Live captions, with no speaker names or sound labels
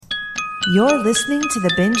You're listening to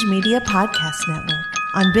the Binge Media Podcast Network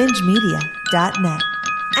on BingeMedia.net.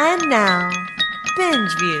 And now,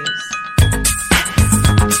 BingeViews.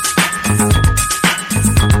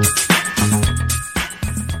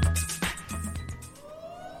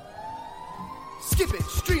 Skip it,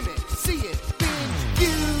 stream it, see it,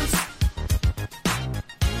 BingeViews.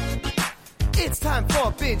 It's time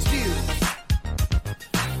for BingeViews.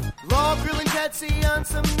 Law, Grill, and Jetsy on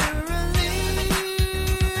some new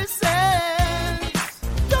releases.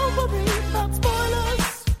 Don't worry about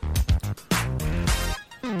spoilers.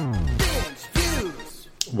 BingeViews.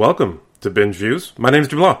 Welcome to BingeViews. My name is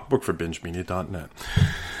DuBlanc. Work for BingeMedia.net.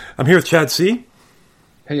 I'm here with Chad C.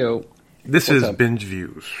 Heyo. This What's is up?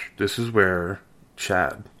 BingeViews. This is where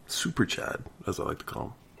Chad, Super Chad, as I like to call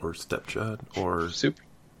him, or Step Chad, or Super.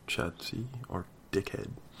 Chad C, or Dickhead.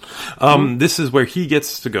 This is where he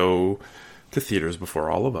gets to go to theaters before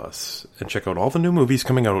all of us and check out all the new movies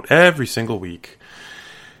coming out every single week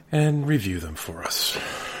and review them for us.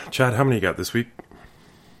 Chad, how many you got this week?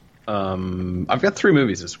 I've got 3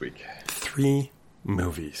 movies this week. 3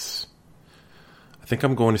 movies. I think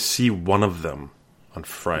I'm going to see one of them on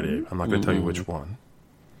Friday. I'm not going to tell you which one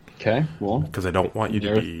Okay, well, because I don't want you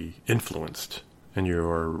to be influenced in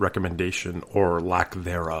your recommendation or lack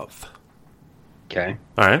thereof. okay.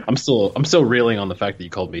 All right. I'm still reeling on the fact that you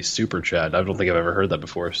called me Super Chad. I don't think I've ever heard that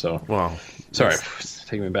before. So, Well, sorry,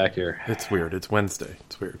 taking me back here. it's weird. It's Wednesday.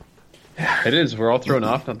 It's weird. It is. We're all thrown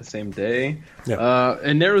off, not the same day. Yeah.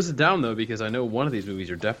 It narrows it down though because I know one of these movies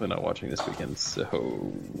you're definitely not watching this weekend.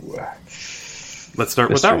 So, Let's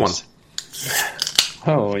start with that one.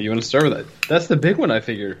 Oh, you want to start with that? That's the big one, I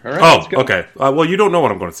figure. All right. Oh, let's go. okay. Well, you don't know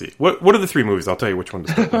what I'm going to see. What are the 3 movies? I'll tell you which one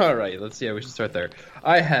to start with. All right, let's see. Yeah, we should start there.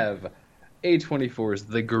 I have A24's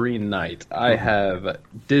The Green Knight. I have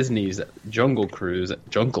Disney's Jungle Cruise, and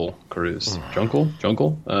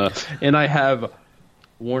I have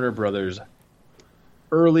Warner Brothers'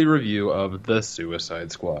 early review of The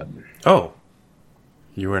Suicide Squad. Oh.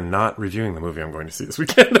 You are not reviewing the movie I'm going to see this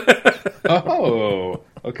weekend. Oh,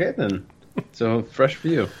 okay then. So fresh for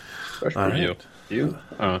you. Fresh All for you. right. You?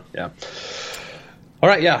 Oh, yeah. All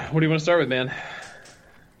right, yeah. What do you want to start with, man?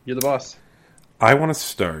 You're the boss. I want to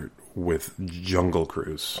start with Jungle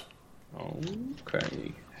Cruise.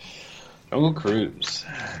 Okay. Jungle Cruise.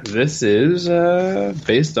 This is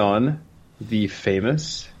based on the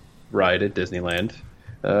famous ride at Disneyland.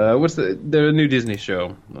 What's the new Disney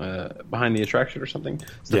show? Behind the Attraction or something?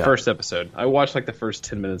 It's the first episode. I watched like the first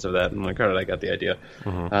 10 minutes of that and I'm like, all right, I got the idea.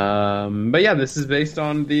 But yeah, this is based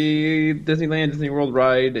on the Disneyland Disney World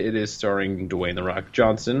ride. It is starring Dwayne "The Rock"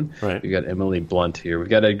 Johnson. Right. We've got Emily Blunt here. We've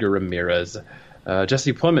got Edgar Ramirez.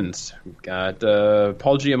 Jesse Plemons. We've got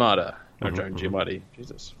Paul Giamatti. John Giamatti.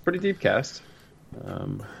 Jesus. Pretty deep cast.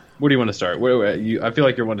 Where do you want to start? I feel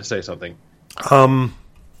like you're wanting to say something. Right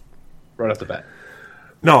off the bat.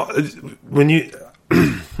 No, when you...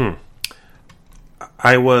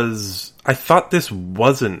 I thought this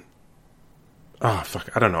wasn't... Oh, fuck,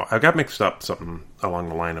 I don't know. I got mixed up something along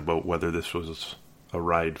the line about whether this was a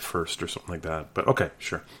ride first or something like that. But okay,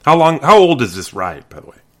 sure. How old is this ride, by the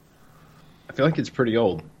way? I feel like it's pretty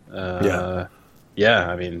old. Yeah. Yeah,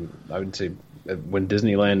 I mean, I would say when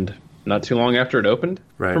Disneyland, not too long after it opened,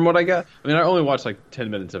 Right. from what I got. I mean, I only watched like 10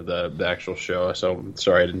 minutes of the actual show, so I'm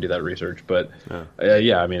sorry I didn't do that research. But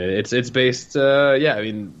yeah, I mean, it's based, I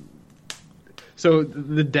mean, so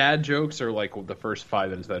the dad jokes are like the first 5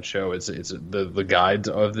 minutes of that show. It's the guides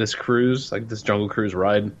of this cruise, like this Jungle Cruise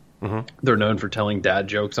ride. They're known for telling dad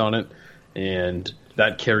jokes on it, and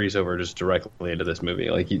that carries over just directly into this movie.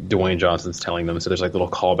 Like Dwayne Johnson's telling them, so there's like little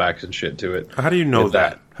callbacks and shit to it. How do you know With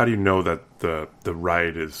that? How do you know that the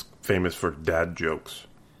ride is famous for dad jokes?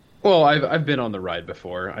 Well, I've been on the ride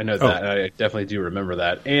before. I know that. I definitely do remember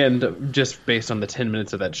that. And just based on the 10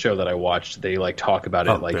 minutes of that show that I watched, they like talk about it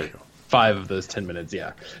there you like go. 5 of those 10 minutes.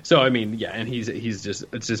 Yeah. So I mean, yeah, and it's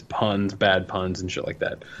just puns, bad puns, and shit like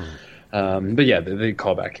that. But yeah, they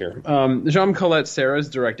call back here. Jean Colette Serra's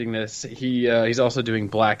directing this. He's also doing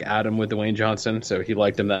Black Adam with Dwayne Johnson, so he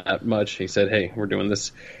liked him that much. He said, "Hey, we're doing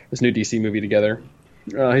this new DC movie together."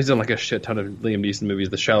 He's done like a shit ton of Liam Neeson movies.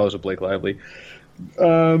 The Shallows with Blake Lively.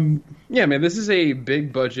 Yeah, man, this is a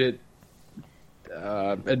big budget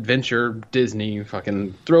adventure Disney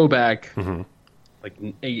fucking throwback, like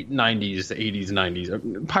 90s, 80s,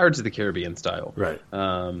 90s, Pirates of the Caribbean style. Right.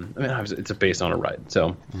 I mean, obviously it's based on a ride,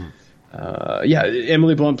 so. Yeah,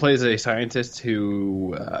 Emily Blunt plays a scientist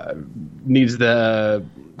who needs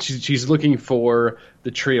she's looking for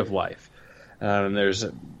the Tree of Life. There's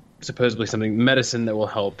supposedly medicine that will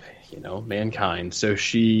help, mankind. So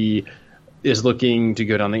she is looking to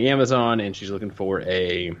go down the Amazon, and she's looking for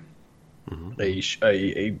a a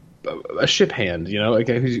ship hand,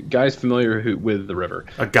 a guy's familiar with the river,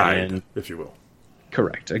 a guide, if you will.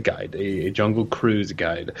 Correct, a guide, a Jungle Cruise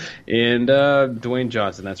guide, and Dwayne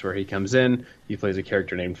Johnson. That's where he comes in. He plays a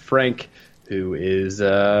character named Frank, who's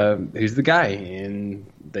the guy, and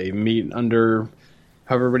they meet under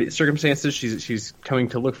however many circumstances. She's coming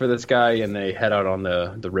to look for this guy, and they head out on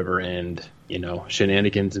the river, and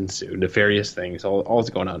shenanigans ensue, nefarious things, all's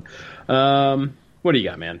going on. What do you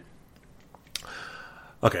got, man?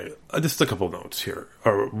 Okay, just a couple of notes here.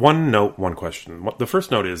 Or one note, one question. The first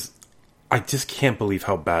note is, I just can't believe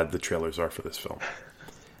how bad the trailers are for this film.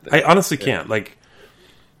 I honestly can't. Like,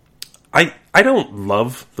 I don't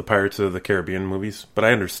love the Pirates of the Caribbean movies, but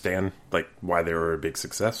I understand why they were a big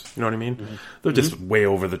success. You know what I mean? Mm-hmm. They're just way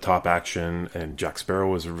over the top action, and Jack Sparrow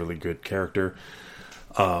was a really good character.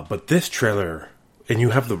 But this trailer, and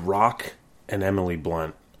you have The Rock and Emily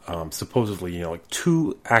Blunt, supposedly,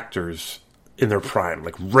 two actors in their prime,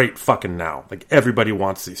 right fucking now. Everybody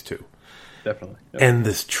wants these two. Definitely. And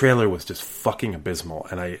this trailer was just fucking abysmal.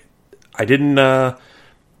 And I didn't, that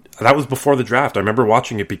was before the draft. I remember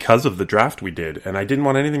watching it because of the draft we did, and I didn't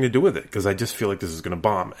want anything to do with it, because I just feel like this is going to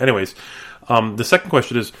bomb. Anyways, the second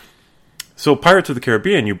question is, so Pirates of the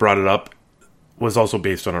Caribbean, you brought it up, was also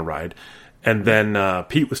based on a ride. And then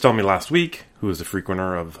Pete was telling me last week, who is a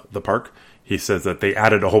frequenter of the park, he says that they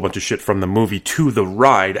added a whole bunch of shit from the movie to the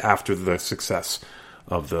ride after the success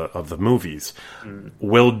of the movies.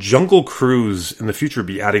 Will Jungle Cruise in the future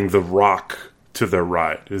be adding The Rock to their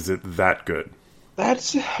ride? Is it that good?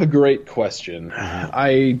 That's a great question.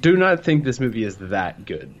 I do not think this movie is that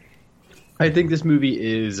good. I think this movie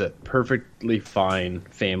is perfectly fine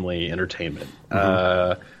family entertainment.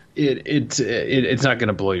 It's not going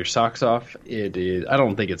to blow your socks off. It is. I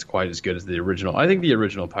don't think it's quite as good as the original. I think the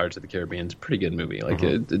original Pirates of the Caribbean is a pretty good movie.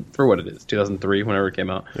 For what it is, 2003, whenever it came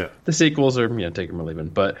out. Yeah. The sequels are take them or leave them,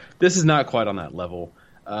 but this is not quite on that level.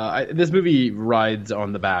 This movie rides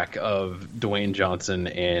on the back of Dwayne Johnson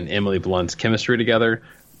and Emily Blunt's chemistry together.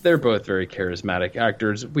 They're both very charismatic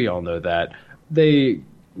actors. We all know that. They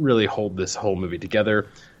really hold this whole movie together.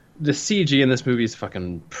 The CG in this movie is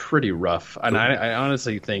fucking pretty rough. And I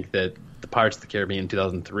honestly think that the Pirates of the Caribbean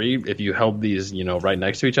 2003, if you held these, right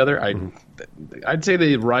next to each other, I'd say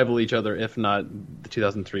they rival each other, if not the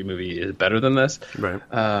 2003 movie is better than this. Right.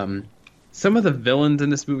 Some of the villains in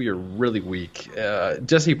this movie are really weak.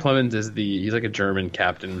 Jesse Plemons he's like a German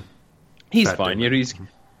captain. He's Fat fine. Damon.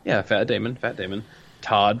 Fat Damon.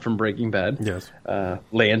 Todd from Breaking Bad. Yes.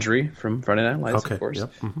 Landry from Friday Night Lights, okay. of course.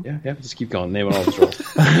 Yep. Mm-hmm. Yeah. Just keep going, naming all his roles.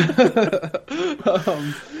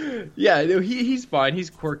 He's fine. He's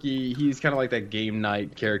quirky. He's kind of like that game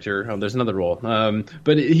night character. There's another role,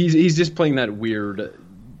 but he's just playing that weird,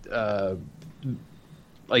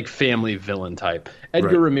 family villain type.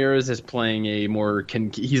 Edgar Ramirez is playing a more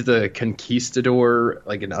he's the conquistador,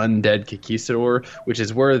 like an undead conquistador, which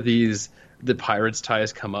is where the pirates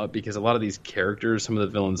ties come up, because a lot of these characters, some of the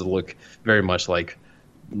villains look very much like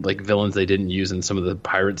villains they didn't use in some of the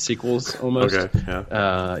pirate sequels almost.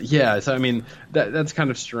 Okay. Yeah. So I mean that's kind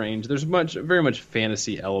of strange. There's very much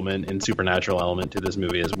fantasy element and supernatural element to this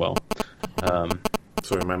movie as well.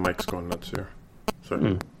 Sorry, my mic's going nuts here.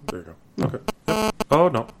 Sorry. There you go. Okay. Yep. Oh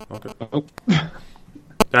no. Okay. Oh.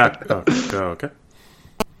 Okay.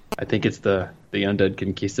 I think it's the undead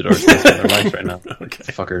conquistadors in their lives right now. Okay.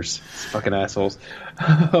 Fuckers. Fucking assholes.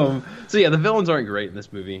 So yeah, the villains aren't great in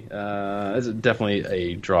this movie. It's definitely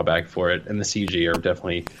a drawback for it, and the CG are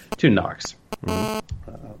definitely two knocks. Oh,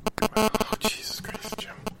 Jesus Christ,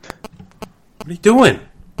 Jim. What are you doing?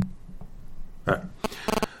 All right.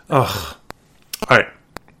 Ugh. All right.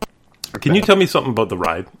 Can you tell me something about the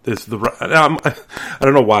ride? I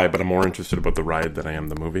don't know why, but I'm more interested about the ride than I am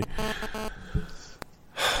the movie.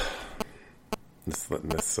 Just letting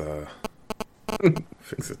this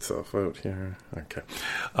fix itself out here. Okay.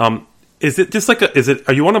 Is it just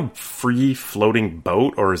are you on a free floating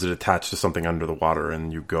boat, or is it attached to something under the water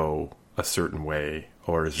and you go a certain way?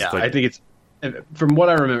 Or is I think it's, from what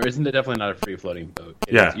I remember, isn't it definitely not a free floating boat?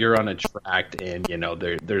 You're on a tract, and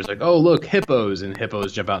there's oh look, hippos, and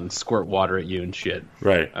hippos jump out and squirt water at you and shit.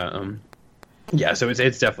 Right. So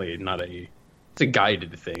it's definitely not it's a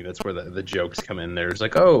guided thing. That's where the jokes come in. There's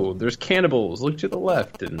there's cannibals, look to the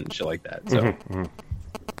left, and shit like that. So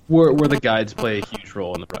where the guides play a huge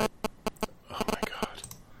role in the ride. Oh my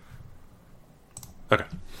god.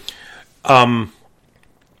 Okay.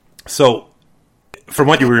 So from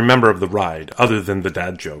what you remember of the ride, other than the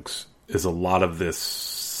dad jokes, is a lot of this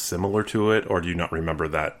similar to it, or do you not remember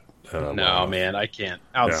that No, man, I can't.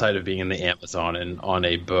 Outside of being in the Amazon and on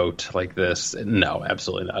a boat like this, no,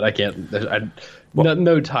 absolutely not. I can't.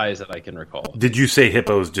 No ties that I can recall. Did you say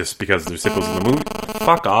hippos just because there's hippos in the movie?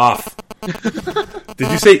 Fuck off.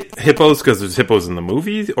 Did you say hippos because there's hippos in the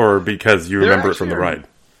movie, or because you remember it from the ride?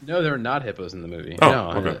 No, there are not hippos in the movie. Oh,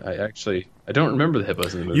 no, okay. I don't remember the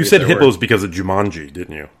hippos in the movie. You said hippos because of Jumanji,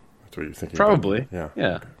 didn't you? That's what you're thinking. Probably. About.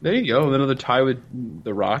 Yeah. There you go. Another tie with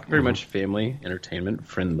The Rock. Very much family, entertainment,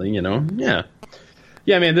 friendly, Yeah.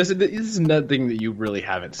 Yeah, man, this is nothing that you really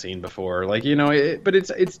haven't seen before. Like, but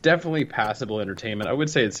it's definitely passable entertainment. I would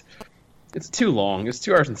say it's too long. It's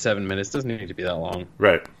 2 hours and 7 minutes. Doesn't need to be that long.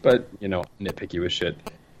 Right. But, nitpicky with shit.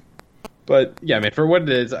 But, yeah, man, for what it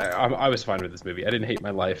is, I was fine with this movie. I didn't hate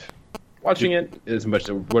my life watching it as much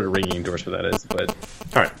as what a ringing endorsement that is. But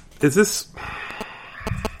all right. Is this...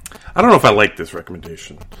 I don't know if I like this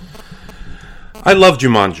recommendation. I love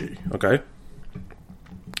Jumanji, okay?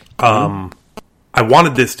 I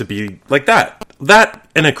wanted this to be like that. That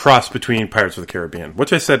and a cross between Pirates of the Caribbean,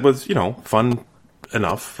 which I said was, fun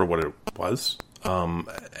enough for what it was. And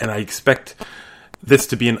I expect this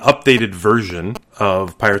to be an updated version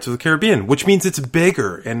of Pirates of the Caribbean, which means it's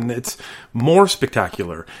bigger and it's more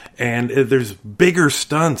spectacular and there's bigger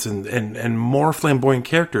stunts and more flamboyant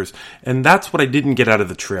characters. And that's what I didn't get out of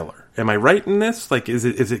the trailer. Am I right in this? Like, is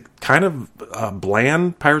it kind of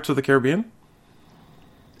bland Pirates of the Caribbean?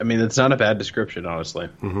 I mean, it's not a bad description, honestly.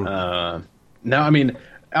 Mm-hmm. Now, I mean,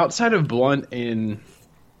 outside of Blunt and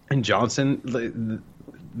Johnson,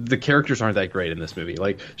 the characters aren't that great in this movie.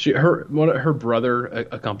 Like, her brother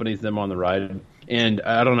accompanies them on the ride, and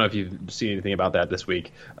I don't know if you've seen anything about that this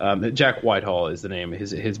week. Jack Whitehall is the name.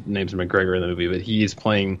 His name's McGregor in the movie, but he's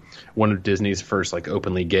playing one of Disney's first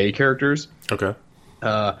openly gay characters. Okay.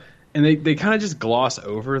 And they kind of just gloss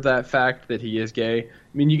over that fact that he is gay.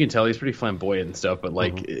 I mean, you can tell he's pretty flamboyant and stuff, but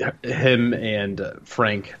him and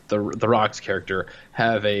Frank, the Rock's character,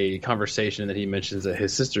 have a conversation that he mentions that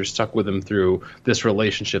his sister stuck with him through this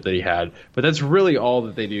relationship that he had. But that's really all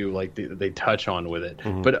that they do. Like they touch on with it.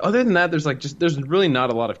 Mm-hmm. But other than that, there's really not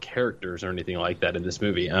a lot of characters or anything like that in this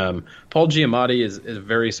movie. Paul Giamatti is a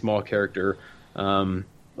very small character.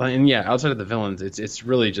 And yeah, outside of the villains, it's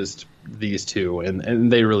really just these two,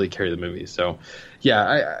 and they really carry the movie. So,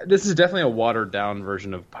 yeah, this is definitely a watered down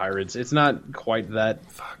version of Pirates. It's not quite that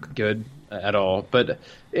good at all, but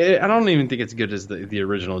I don't even think it's good as the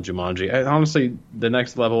original Jumanji. Honestly, the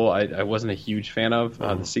next level I wasn't a huge fan of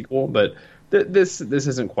the sequel, but this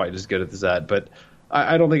isn't quite as good as that. But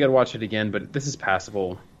I don't think I'd watch it again. But this is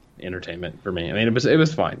passable entertainment for me. I mean, it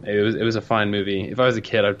was fine. It was a fine movie. If I was a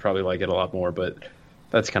kid, I'd probably like it a lot more, but.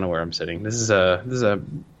 That's kind of where I'm sitting. This is a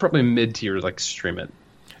probably mid-tier, stream it.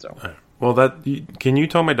 So, well, can you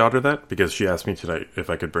tell my daughter that? Because she asked me tonight if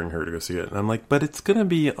I could bring her to go see it, and I'm like, but it's gonna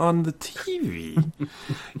be on the TV.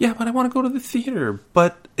 Yeah, but I want to go to the theater,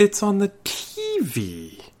 but it's on the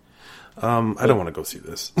TV. I don't want to go see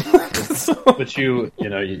this. But you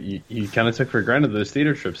kind of took for granted those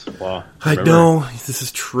theater trips. Well, I know this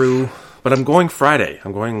is true. But I'm going Friday.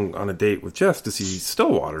 I'm going on a date with Jess to see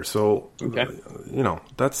Stillwater. So,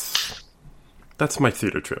 that's my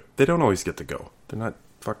theater trip. They don't always get to go. They're not.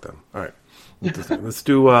 Fuck them. All right. Let's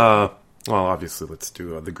do. Obviously, let's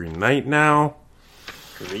do The Green Knight now.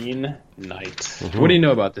 Green Knight. Mm-hmm. What do you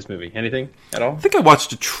know about this movie? Anything at all? I think I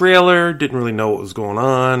watched a trailer. Didn't really know what was going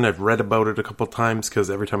on. I've read about it a couple of times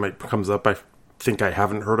because every time it comes up, I think I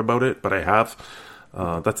haven't heard about it, but I have.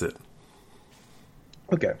 That's it.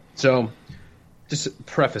 Okay, so just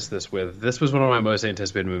preface this was one of my most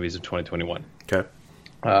anticipated movies of 2021. Okay.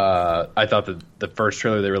 I thought that the first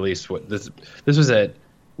trailer they released, this was at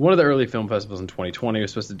one of the early film festivals in 2020. It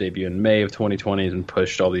was supposed to debut in May of 2020 and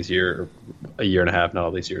pushed all these years, a year and a half, not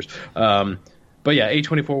all these years. But yeah,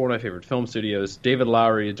 A24, one of my favorite film studios. David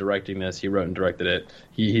Lowery directing this. He wrote and directed it.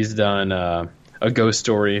 He's done A Ghost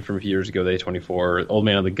Story from a few years ago, the A24, Old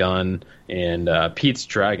Man of the Gun, and Pete's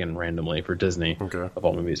Dragon randomly for Disney, of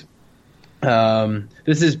all movies.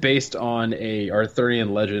 This is based on a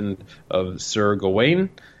Arthurian legend of Sir Gawain,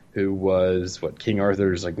 who was King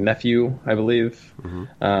Arthur's nephew, I believe.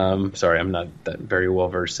 Mm-hmm. Sorry, I'm not that very well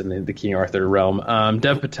versed in the King Arthur realm.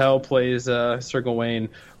 Dev Patel plays Sir Gawain.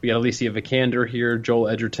 We got Alicia Vikander here, Joel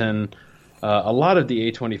Edgerton. A lot of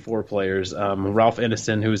the A24 players, Ralph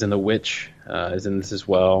Ineson, who's in The Witch, is in this as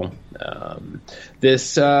well. So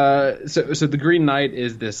the Green Knight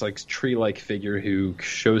is this tree-like figure who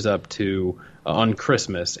shows up on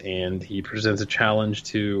Christmas, and he presents a challenge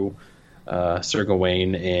to Sir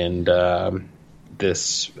Gawain and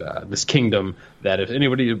this kingdom that if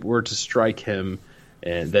anybody were to strike him,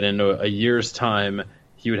 and that in a year's time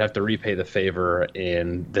he would have to repay the favor,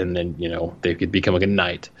 and then they could become like a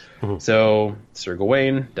knight. So Sir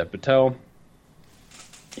Gawain, Dev Patel,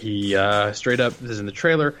 he straight up, this is in the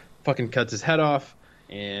trailer, fucking cuts his head off,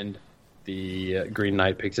 and the Green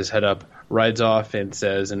Knight picks his head up, rides off, and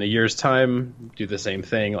says, in a year's time, do the same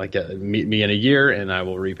thing, like meet me in a year, and I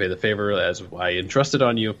will repay the favor as I entrusted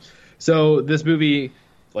on you. So this movie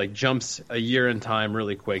like jumps a year in time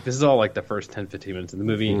really quick. This is all like the first 10-15 minutes of the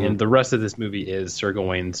movie, and the rest of this movie is Sir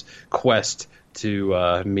Gawain's quest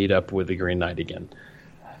to meet up with the Green Knight again.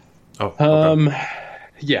 Oh, okay.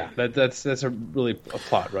 Yeah, that's a really a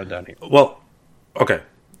plot rundown here. Well, okay.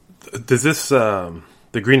 Does this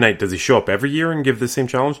the Green Knight, does he show up every year and give the same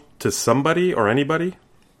challenge to somebody or anybody?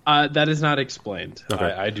 That is not explained. Okay.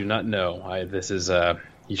 I do not know. This is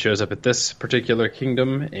he shows up at this particular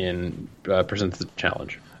kingdom and presents the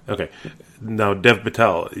challenge. Okay. Now, Dev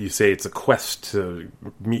Patel, you say it's a quest to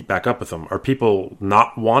meet back up with him. Are people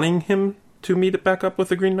not wanting him to meet back up with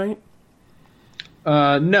the Green Knight?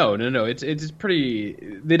 No. It's pretty.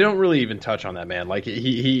 They don't really even touch on that, man. Like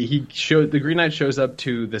he showed the Green Knight shows up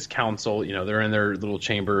to this council. They're in their little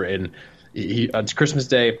chamber, and it's Christmas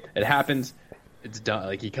Day. It happens. It's done.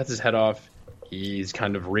 Like he cuts his head off. He's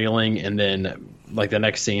kind of reeling, and then like the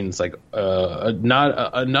next scene's like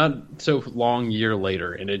not so long year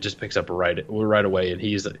later, and it just picks up right away, and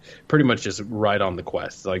he's pretty much just right on the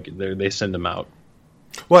quest. Like they send him out.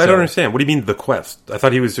 Well, I don't understand. What do you mean the quest? I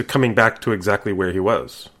thought he was coming back to exactly where he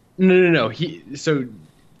was. No. Sir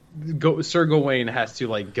Gawain has to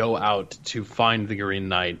like go out to find the Green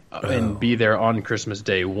Knight and be there on Christmas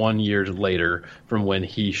Day 1 year later from when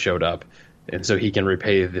he showed up, and so he can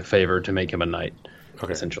repay the favor to make him a knight,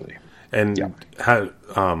 essentially. And how?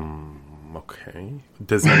 Okay.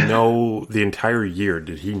 Does he know the entire year?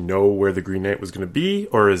 Did he know where the Green Knight was going to be,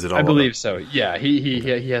 or is it all? I believe so. Yeah, he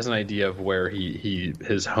has an idea of where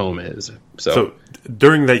his home is. So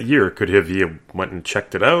during that year, could he have went and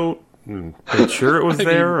checked it out and made sure it was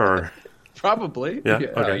there, or probably? Yeah.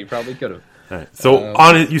 Okay. He probably could have. All right.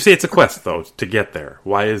 So you say it's a quest though to get there.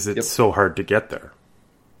 Why is it so hard to get there?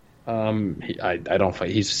 I don't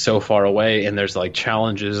fight. He's so far away, and there's like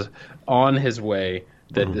challenges on his way.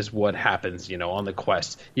 That is what happens, on the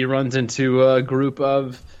quest. He runs into a group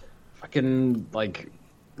of fucking, like,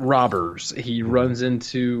 robbers. He runs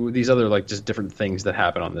into these other, like, just different things that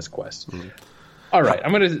happen on this quest. All right,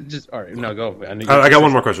 I'm going to just... All right, no, go. I got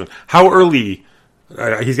one more question. How early...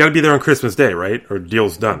 he's got to be there on Christmas Day, right? Or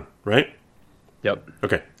deal's done, right? Yep.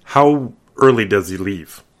 Okay. How early does he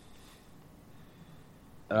leave?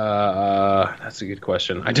 That's a good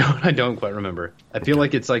question. I don't quite remember. I feel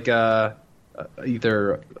like it's like...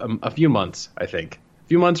 either a few months, I think. A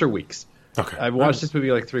few months or weeks. Okay. I watched this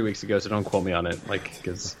movie like 3 weeks ago, so don't quote me on it,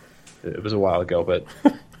 because it was a while ago. But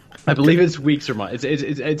I believe it's weeks or months.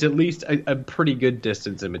 It's at least a pretty good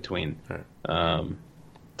distance in between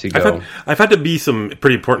to go. I've had to be some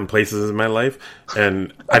pretty important places in my life,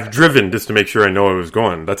 and I've driven just to make sure I know I was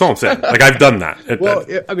going. That's all I'm saying. Like, I've done that. Well,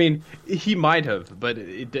 I mean, he might have, but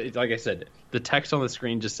like I said, the text on the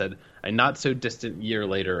screen just said a not so distant year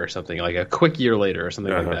later or something, like a quick year later or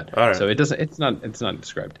something like that. All right. So it's not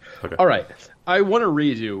described. Okay. All right. I want to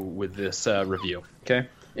read you with this review. Okay.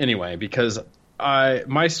 Anyway, because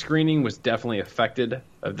my screening was definitely affected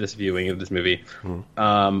of this viewing of this movie.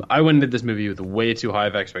 I went into this movie with way too high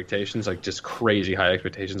of expectations, like just crazy high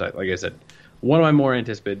expectations. Like I said, one of my more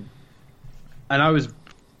anticipated, and I was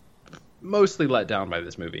mostly let down by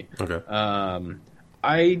this movie. Okay.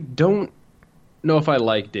 I don't know if I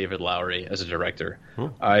like David Lowery as a director.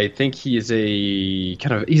 I think he's a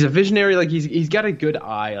visionary. Like he's got a good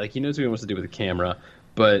eye. Like he knows what he wants to do with the camera.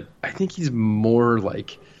 But I think he's more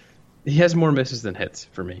like he has more misses than hits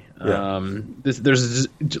for me. Yeah.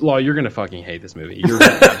 Law, you're gonna fucking hate this movie. You're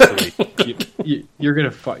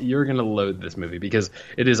gonna you're gonna loathe this movie because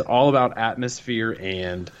it is all about atmosphere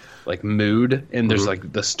and like mood. And there's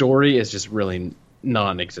like the story is just really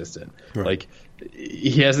non-existent. Right. Like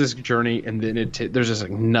he has this journey, and then there's just like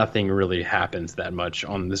nothing really happens that much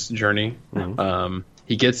on this journey.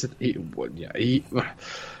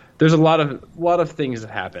 There's a lot of things that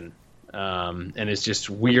happen, and it's just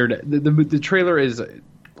weird. The trailer is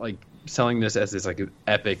like selling this as this like an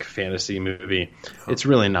epic fantasy movie. It's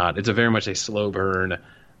really not. It's very much a slow burn.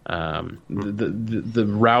 The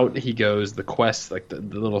route he goes, the quests, like the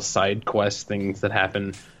little side quest things that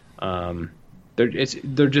happen. They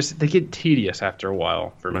get tedious after a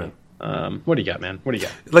while for me. What do you got, man? What do you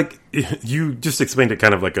got? Like, you just explained it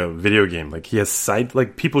kind of like a video game. Like, he has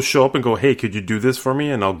like people show up and go, "Hey, could you do this for me?"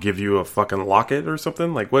 And I'll give you a fucking locket or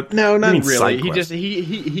something. Like, what? No, not really.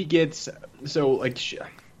 He gets so like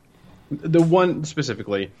The one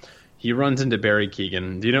specifically, he runs into Barry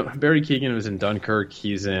Keoghan. Do you know Barry Keoghan was in Dunkirk?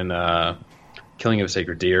 He's in Killing of a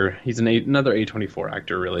Sacred Deer. He's another A24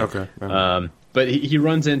 actor, really. Okay. But he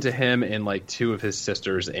runs into him and like two of his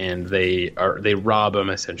sisters, and they rob him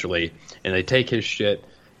essentially, and they take his shit.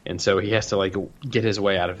 And so he has to like get his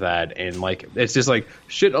way out of that, and like it's just like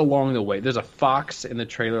shit along the way. There's a fox in the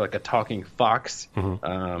trailer, like a talking fox,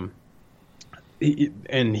 and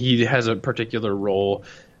he has a particular role.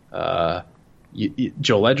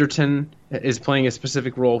 Joel Edgerton is playing a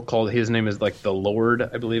specific role called, his name is like the Lord,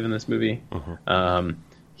 I believe, in this movie.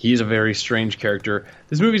 He's a very strange character.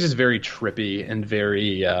 This movie is just very trippy and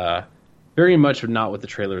very much not what the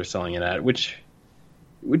trailer is selling it at, which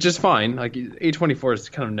is fine. Like A24 is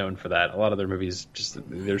kind of known for that. A lot of their movies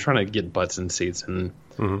they're trying to get butts in seats, and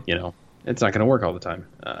it's not going to work all the time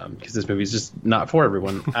because this movie is just not for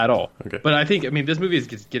everyone at all. Okay. But I think this movie is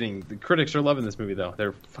getting, the critics are loving this movie though.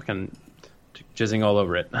 They're fucking jizzing all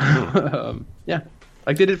over it. Yeah,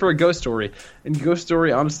 like they did for A Ghost Story. And Ghost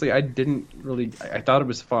Story, honestly, I thought it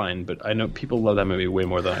was fine, but I know people love that movie way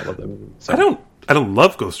more than I love that movie. So. I don't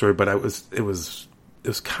love Ghost Story, but it was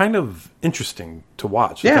kind of interesting to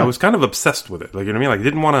watch. Like, Yeah. I was kind of obsessed with it. Like, you know what I mean? Like, I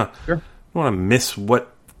didn't want to miss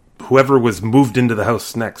whoever was moved into the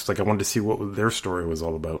house next. Like, I wanted to see what their story was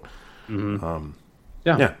all about. Yeah,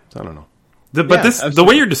 I don't know. The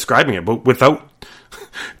way you're describing it, but without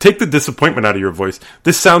take the disappointment out of your voice,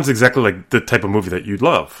 this sounds exactly like the type of movie that you'd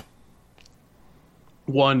love.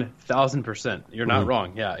 1000%. You're not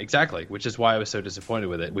wrong. Yeah, exactly. Which is why I was so disappointed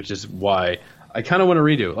with it. Which is why I kind of want to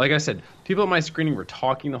redo it. Like I said, people at my screening were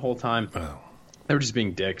talking the whole time. Oh. They were just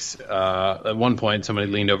being dicks. At one point, somebody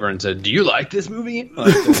leaned over and said, "Do you like this movie?"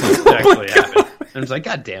 Like, that's actually happened. And I was like,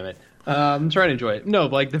 "God damn it!" I'm trying to enjoy it. No,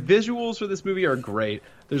 but like the visuals for this movie are great.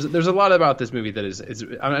 There's a lot about this movie that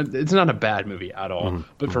it's not a bad movie at all.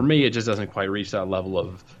 But for me, it just doesn't quite reach that level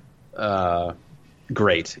of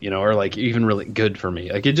great, or like even really good for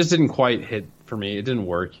me. Like it just didn't quite hit for me. It didn't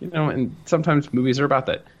work, And sometimes movies are about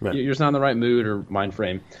that. Right. You're just not in the right mood or mind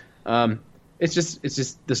frame. It's just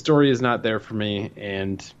the story is not there for me,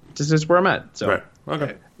 and just is where I'm at. So right.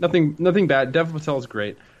 Okay. Nothing bad. Dev Patel is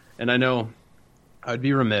great, and I know I'd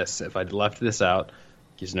be remiss if I'd left this out.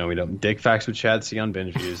 Because we don't dig facts with Chad C on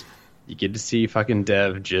BingeViews. You get to see fucking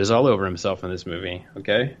Dev jizz all over himself in this movie.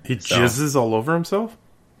 Okay, He jizzes all over himself?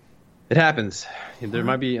 It happens. There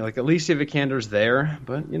might be like Alicia Vikander's there,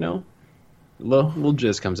 but little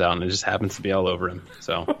jizz comes out and it just happens to be all over him.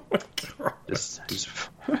 So just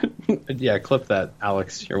yeah, clip that,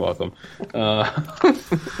 Alex. You're welcome. Oh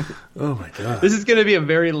my god, this is going to be a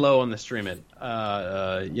very low on the stream it.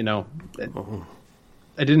 I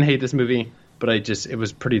didn't hate this movie, but it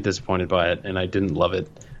was pretty disappointed by it, and I didn't love it,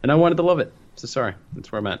 and I wanted to love it. So sorry,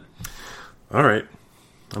 that's where I'm at. All right,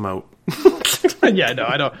 I'm out. Yeah, no,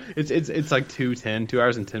 I don't. It's like 2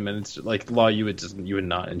 hours and 10 minutes. Like Law, you would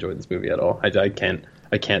not enjoy this movie at all. I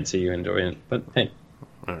can't see you enjoying it. But hey,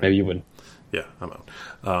 right. Maybe you would. Yeah, I'm out.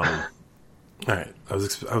 All right, I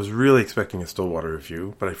was really expecting a Stillwater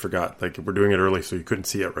review, but I forgot. Like we're doing it early, so you couldn't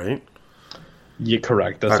see it, right? Yeah,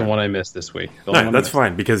 correct. That's the one I missed this week. That's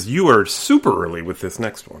fine because you are super early with this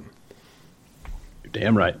next one. You're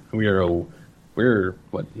damn right. We're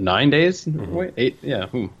what, 9 days? Wait, 8? Yeah,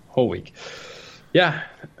 whole week. Yeah,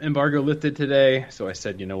 embargo lifted today, so I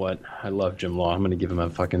said, you know what? I love Jim Law. I'm going to give him a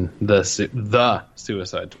fucking the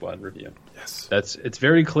Suicide Squad review. Yes, it's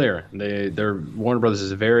very clear. Their Warner Brothers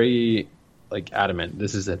is very adamant.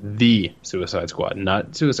 This is the Suicide Squad,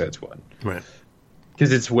 not Suicide Squad, right?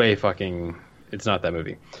 Because it's way fucking. It's not that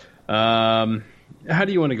movie. How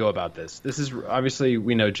do you want to go about this? This is obviously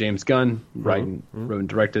we know James Gunn wrote and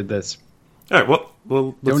directed this. All right. Well,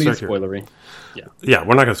 let's don't start get spoilery. Here. Yeah,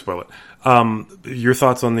 we're not going to spoil it. Your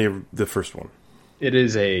thoughts on the first one? It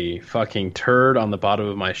is a fucking turd on the bottom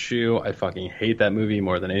of my shoe. I fucking hate that movie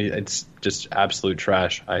more than anything. It's just absolute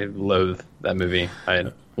trash. I loathe that movie.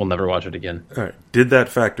 I will never watch it again. All right. Did that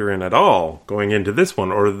factor in at all going into this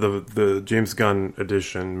one, or the James Gunn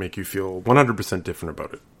edition make you feel 100% different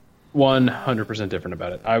about it? 100% different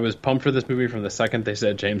about it. I was pumped for this movie from the second they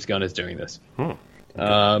said James Gunn is doing this.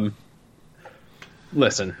 Okay.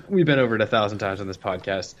 Listen, we've been over it 1,000 times on this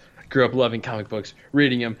podcast. Grew up loving comic books,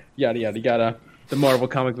 reading them, yada, yada, yada. The Marvel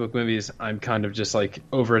comic book movies, I'm kind of just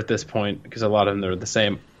over at this point because a lot of them are the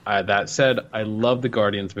same. That said, I love the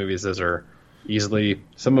Guardians movies. Those are easily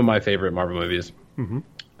some of my favorite Marvel movies.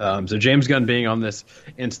 So James Gunn being on this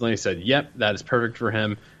instantly said, yep, that is perfect for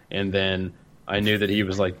him. And then I knew that he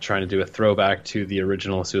was trying to do a throwback to the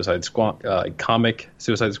original Suicide Squad comic,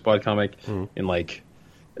 in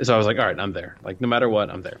So I was like, all right, I'm there. Like, no matter what,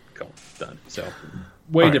 I'm there. Cool, done. So,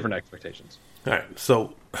 way different expectations. All right.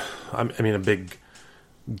 So, I mean, a big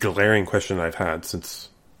glaring question I've had since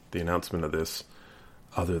the announcement of this,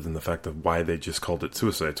 other than the fact of why they just called it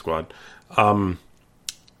Suicide Squad.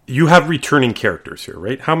 You have returning characters here,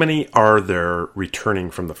 right? How many are there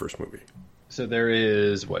returning from the first movie? So there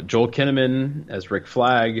is, Joel Kinnaman as Rick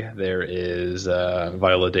Flag. There is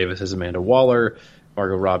Viola Davis as Amanda Waller.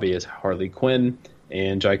 Margot Robbie as Harley Quinn.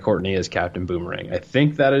 And Jai Courtney as Captain Boomerang. I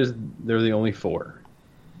think they're the only 4.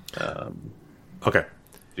 Okay.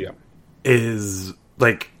 Yeah.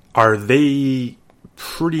 Are they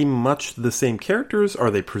pretty much the same characters? Are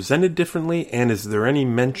they presented differently? And is there any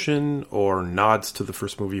mention or nods to the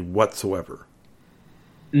first movie whatsoever?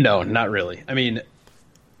 No, not really. I mean,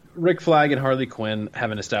 Rick Flag and Harley Quinn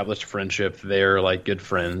have an established friendship. They're like good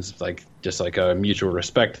friends, like just like a mutual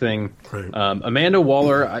respect thing. Right. Amanda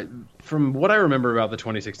Waller, from what I remember about the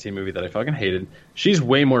 2016 movie that I fucking hated, she's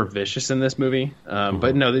way more vicious in this movie.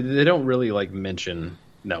 But no, they don't really like mention.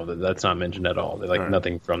 No, that's not mentioned at all. They like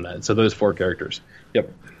nothing from that. So those 4 characters.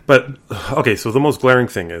 Yep. But okay, so the most glaring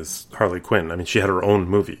thing is Harley Quinn. I mean, she had her own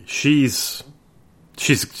movie. She's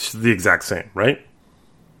the exact same, right?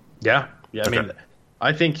 Yeah. I Okay. mean,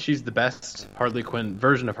 I think she's the best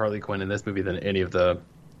version of Harley Quinn in this movie than any of the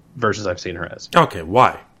versions I've seen her as. Okay,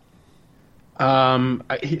 why?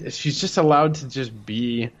 She's just allowed to just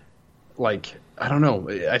be like, I don't know.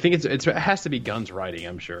 I think it has to be Gunn's writing,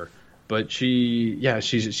 I'm sure. But she's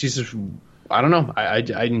just, I don't know.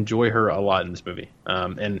 I enjoy her a lot in this movie.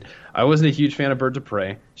 And I wasn't a huge fan of Birds of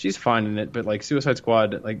Prey. She's fine in it, but like Suicide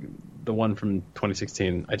Squad, like the one from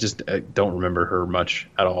 2016, I don't remember her much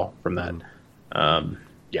at all from that.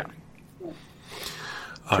 Yeah.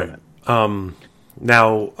 All right.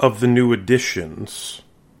 Now, of the new additions,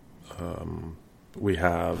 we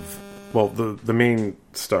have, the main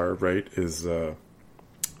star, right, is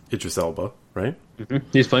Idris Elba, right? Mm-hmm.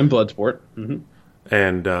 He's playing Bloodsport. Mm-hmm.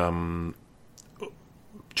 And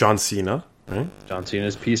John Cena, right? John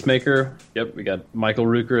Cena's Peacemaker. Yep, we got Michael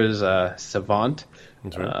Rooker as Savant.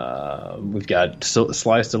 That's right. We've got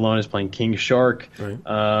Sly Stallone is playing King Shark.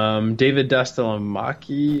 Right. David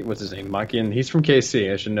Dastmalchian, what's his name? Machian. He's from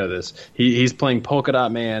KC. I should know this. He's playing Polka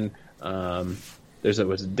Dot Man. There's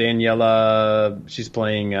Daniela. She's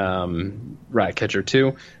playing Ratcatcher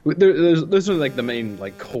 2. Those are like the main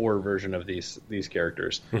like core version of these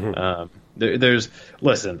characters. Mm-hmm.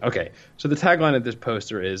 Listen, okay. So the tagline of this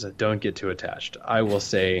poster is "Don't get too attached." I will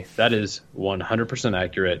say that is 100%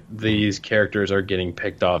 accurate. These characters are getting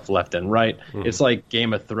picked off left and right. Mm-hmm. It's like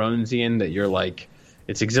Game of Thronesian that you're like.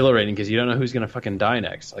 It's exhilarating because you don't know who's gonna fucking die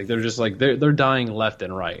next. Like they're just like they're dying left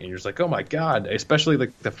and right, and you're just like, oh my god. Especially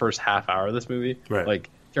like the first half hour of this movie, right. Like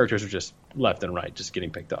characters are just left and right, just getting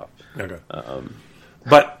picked off. Okay.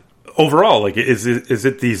 But overall, like, is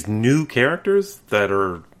it these new characters that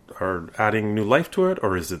are adding new life to it,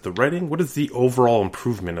 or is it the writing? What is the overall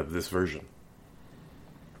improvement of this version?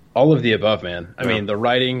 All of the above, man. I mean, the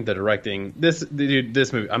writing, the directing. This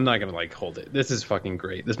movie. I'm not gonna like hold it. This is fucking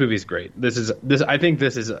great. This movie's great. I think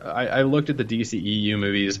this is. I looked at the DCEU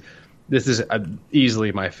movies. This is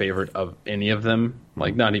easily my favorite of any of them.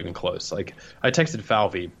 Like, not even close. Like, I texted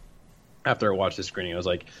Falvey after I watched the screening. I was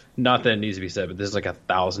like, not that it needs to be said, but this is like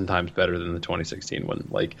 1,000 times better than the 2016 one.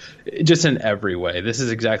 Like, just in every way. This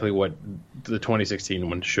is exactly what the 2016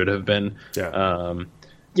 one should have been. Yeah.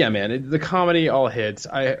 Yeah, man, the comedy all hits.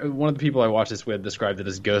 One of the people I watched this with described it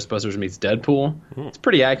as Ghostbusters meets Deadpool. It's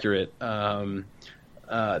pretty accurate. A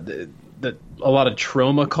lot of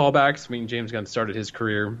trauma callbacks. I mean, James Gunn started his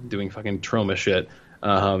career doing fucking trauma shit.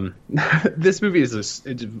 This movie is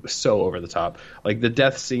it's so over the top. Like the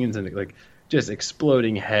death scenes and like just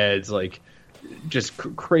exploding heads, like just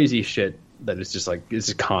crazy shit that is just like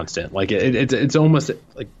it's constant. Like it's almost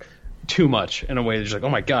like too much in a way. It's like, oh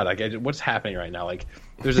my god, like what's happening right now? Like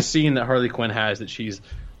there's a scene that Harley Quinn has that she's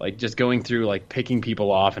like just going through like picking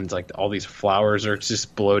people off, and it's like all these flowers are just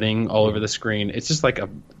exploding all over the screen. It's just like a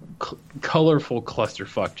colorful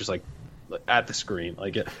clusterfuck, just like at the screen.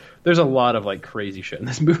 Like there's a lot of like crazy shit in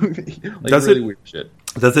this movie. Like weird shit.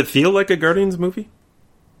 Does it feel like a Guardians movie?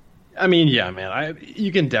 I mean, yeah, man.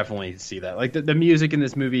 You can definitely see that. Like the music in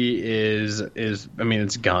this movie is I mean,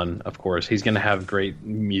 it's Gunn, of course. He's gonna have great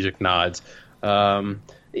music nods.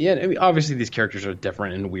 Yeah, I mean, obviously these characters are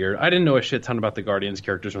different and weird. I didn't know a shit ton about the Guardians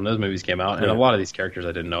characters when those movies came out, and a lot of these characters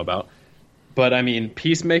I didn't know about. But I mean,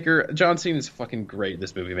 Peacemaker, John Cena is fucking great in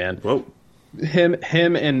this movie, man. Whoa. Him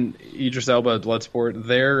and Idris Elba, Bloodsport,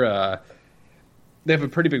 they have a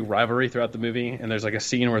pretty big rivalry throughout the movie, and there's like a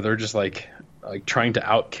scene where they're just like trying to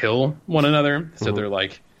outkill one another. So they're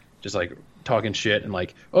like just like talking shit and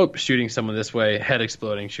like shooting someone this way, head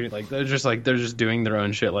exploding, shooting they're just doing their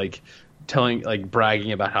own shit, like telling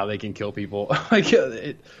bragging about how they can kill people.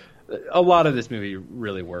 A lot of this movie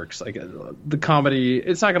really works. Like the comedy,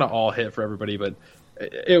 it's not gonna all hit for everybody, but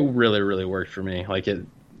it really really worked for me.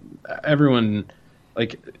 Everyone.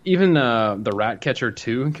 Like even the Ratcatcher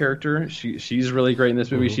 2 character, she's really great in this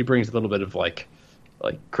movie. She brings a little bit of like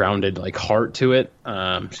grounded heart to it.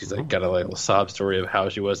 She's got a little sob story of how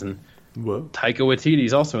she was. And Taika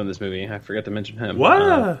Waititi's also in this movie. I forgot to mention him.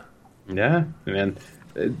 What? Yeah, man.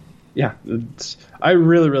 I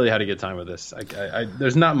really really had a good time with this.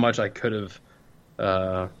 There's not much I could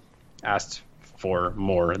have asked for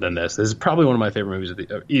more than this. This is probably one of my favorite movies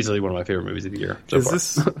easily one of my favorite movies of the year.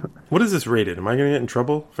 What is this rated? Am I going to get in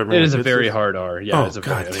trouble? It is a very hard R. Yeah, it's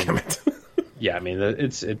damn it. Yeah, I mean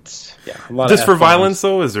it's a lot. Just of for violence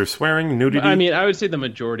though? Is there swearing, nudity? I mean, I would say the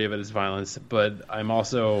majority of it is violence, but I'm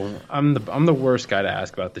the worst guy to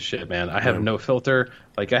ask about this shit, man. I have no filter.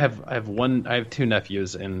 I have two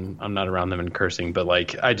nephews, and I'm not around them and cursing, but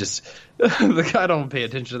I just I don't pay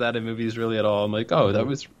attention to that in movies really at all. I'm like, oh, that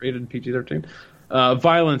was rated PG-13.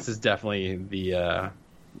 Violence is definitely the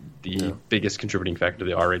biggest contributing factor to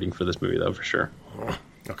the R rating for this movie, though, for sure.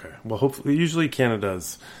 Okay. Well, hopefully, usually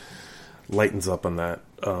Canada's lightens up on that.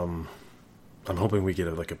 I'm hoping we get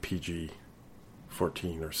a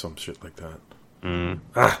PG-14 or some shit like that. I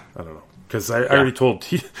don't know, because I already told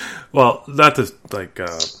not to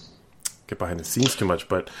get behind the scenes too much,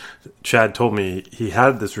 but Chad told me he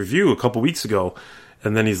had this review a couple weeks ago,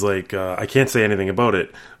 and then he's like, I can't say anything about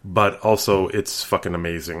it, but also it's fucking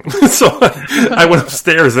amazing. So I went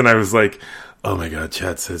upstairs and I was like, oh my god,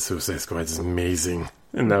 Chad says Suicide Squad is amazing,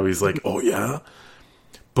 and now he's like, oh yeah,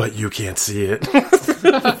 but you can't see it.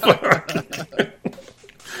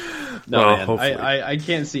 No, well, man, I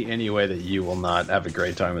can't see any way that you will not have a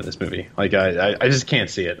great time in this movie. I just can't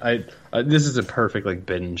see it. This is a perfect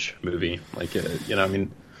binge movie. I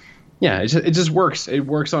mean, yeah, it just works. It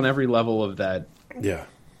works on every level of that. Yeah,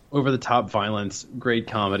 over the top violence, great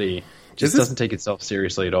comedy. Just doesn't take itself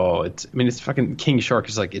seriously at all. It's fucking King Shark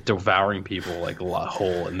is devouring people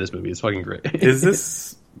whole in this movie. It's fucking great. Is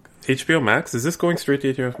this HBO Max? Is this going straight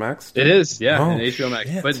to HBO Max? It is, yeah, in HBO Max.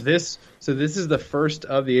 Shit. But this is the first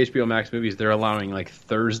of the HBO Max movies they're allowing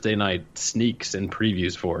Thursday night sneaks and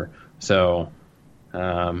previews for. So,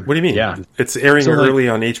 what do you mean? Yeah, it's airing early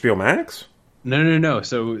on HBO Max. No.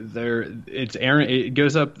 So it's airing. It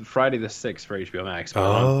goes up Friday the 6th for HBO Max. But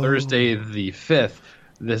on Thursday the 5th,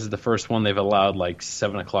 this is the first one they've allowed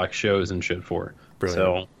 7:00 shows and shit for.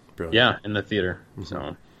 Brilliant. So, yeah, in the theater. Mm-hmm.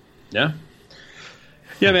 So, yeah.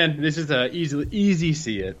 Yeah, man, this is easy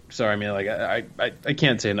see it. Sorry, man. I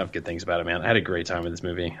can't say enough good things about it, man. I had a great time with this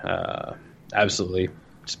movie. Absolutely,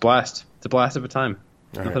 just blast. It's a blast of a time.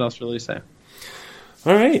 Nothing else really to say.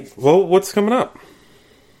 All right. Well, what's coming up?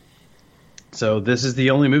 So this is the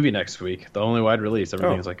only movie next week. The only wide release.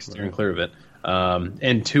 Everything's steering clear of it.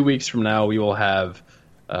 And 2 weeks from now, we will have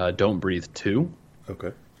Don't Breathe 2.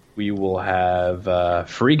 Okay. We will have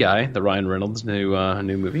Free Guy, the Ryan Reynolds new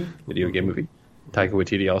movie, video game movie. Taika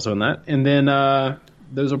Waititi also in that. And then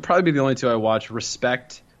those will probably be the only two I watch.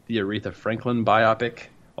 Respect, the Aretha Franklin biopic,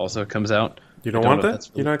 also comes out. You don't want that?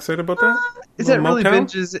 You're not excited about that? Is that really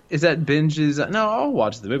binges? Is that binges? No, I'll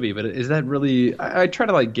watch the movie, but is that really... I try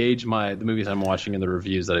to gauge the movies I'm watching and the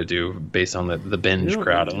reviews that I do based on the binge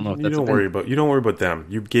crowd. I don't know if that's... You don't worry about them.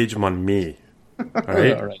 You gauge them on me. All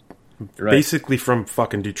right? All right. Basically from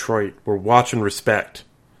fucking Detroit. We're watching Respect.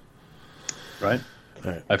 Right.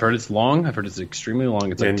 Right. I've heard it's long. I've heard it's extremely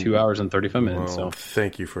long. It's 2 hours and 35 minutes. Well,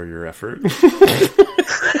 thank you for your effort.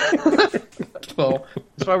 Well,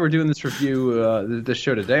 that's why we're doing this review, this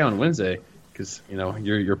show today on Wednesday, because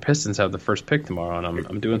your Pistons have the first pick tomorrow, and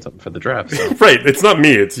I'm doing something for the draft. So. Right, it's not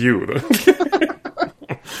me, it's you.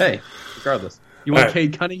 Hey, regardless, you want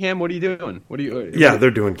Cade Cunningham? What are you doing? They're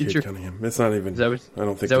doing Cade Cunningham. It's not even. I don't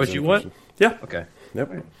think. Is that what you want? Yeah. Okay. Yep.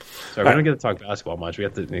 Right. Sorry, we don't get to talk basketball much. We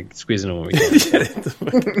have to squeeze in when we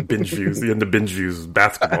can. Binge views, the end of Binge Views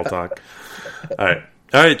basketball talk. All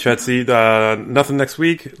right, Chetzy. Nothing next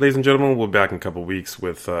week, ladies and gentlemen. We'll be back in a couple weeks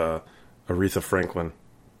with Aretha Franklin.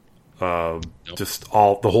 Just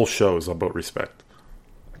the whole show is about respect.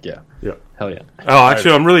 Yeah. Yeah. Hell yeah. Oh,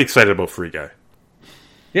 actually, I'm really excited about Free Guy.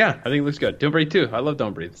 Yeah, I think it looks good. Don't Breathe too. I love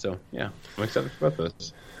Don't Breathe. So yeah, I'm excited about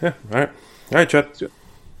those. Yeah. All right, Chet. All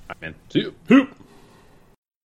right, man. See you. Hoop.